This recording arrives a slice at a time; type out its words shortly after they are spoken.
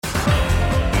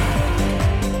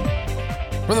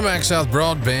From the Max South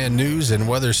Broadband News and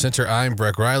Weather Center, I'm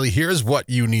Breck Riley. Here's what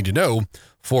you need to know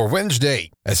for Wednesday.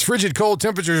 As frigid cold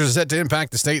temperatures are set to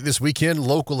impact the state this weekend,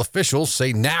 local officials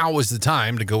say now is the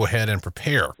time to go ahead and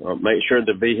prepare. Make sure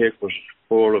the vehicle's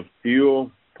full of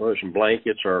fuel, put some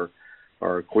blankets or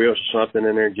quilts or something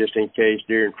in there just in case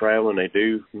during traveling they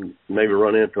do maybe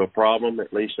run into a problem.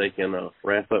 At least they can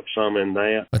wrap up some in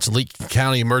that. That's Lee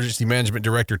County Emergency Management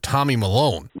Director Tommy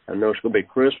Malone. I know it's going to be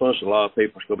Christmas. A lot of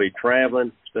people are going to be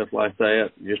traveling, stuff like that.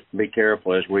 Just be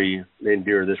careful as we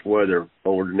endure this weather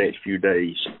over the next few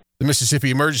days. The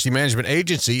Mississippi Emergency Management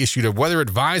Agency issued a weather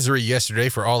advisory yesterday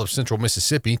for all of central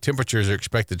Mississippi. Temperatures are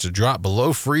expected to drop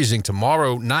below freezing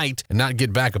tomorrow night and not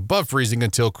get back above freezing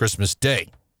until Christmas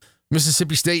Day.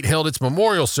 Mississippi State held its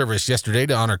memorial service yesterday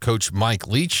to honor Coach Mike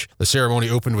Leach. The ceremony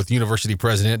opened with University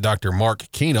President Dr. Mark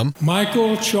Keenum.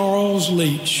 Michael Charles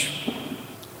Leach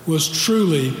was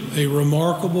truly a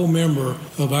remarkable member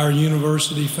of our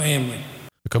university family.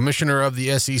 The commissioner of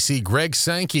the SEC, Greg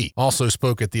Sankey, also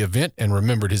spoke at the event and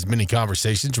remembered his many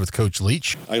conversations with Coach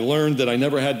Leach. I learned that I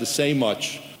never had to say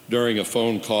much during a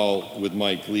phone call with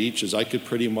Mike Leach, as I could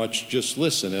pretty much just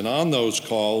listen. And on those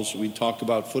calls, we talked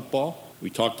about football. We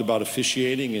talked about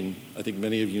officiating, and I think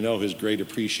many of you know his great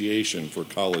appreciation for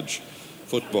college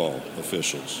football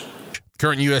officials.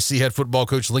 Current USC head football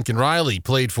coach Lincoln Riley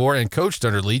played for and coached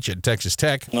under Leach at Texas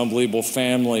Tech. An unbelievable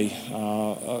family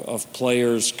of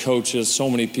players, coaches, so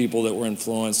many people that were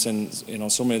influenced,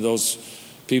 and so many of those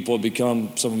people have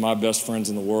become some of my best friends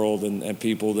in the world, and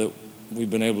people that we've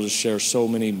been able to share so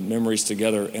many memories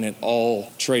together, and it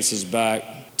all traces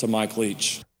back to Mike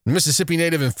Leach. Mississippi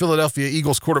native and Philadelphia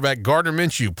Eagles quarterback Gardner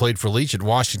Minshew played for Leach at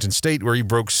Washington State, where he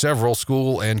broke several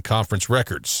school and conference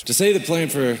records. To say that playing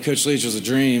for Coach Leach was a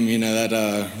dream,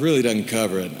 that really doesn't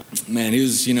cover it. Man, he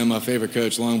was, my favorite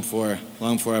coach long before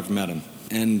I ever met him.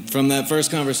 And from that first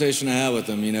conversation I had with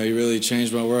him, he really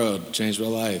changed my world, changed my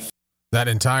life. That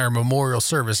entire memorial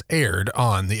service aired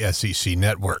on the SEC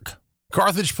network.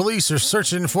 Carthage police are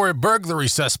searching for a burglary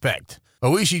suspect.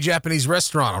 Oishi Japanese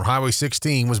restaurant on Highway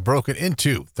 16 was broken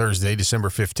into Thursday, December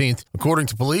 15th. According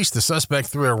to police, the suspect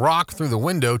threw a rock through the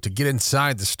window to get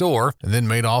inside the store and then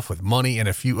made off with money and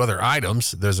a few other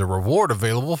items. There's a reward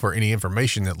available for any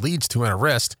information that leads to an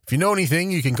arrest. If you know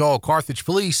anything, you can call Carthage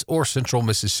Police or Central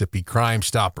Mississippi Crime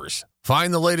Stoppers.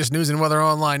 Find the latest news and weather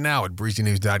online now at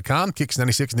breezynews.com,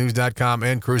 kicks96news.com,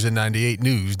 and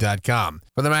cruisin98news.com.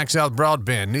 For the Max South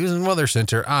Broadband News and Weather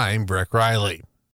Center, I'm Breck Riley.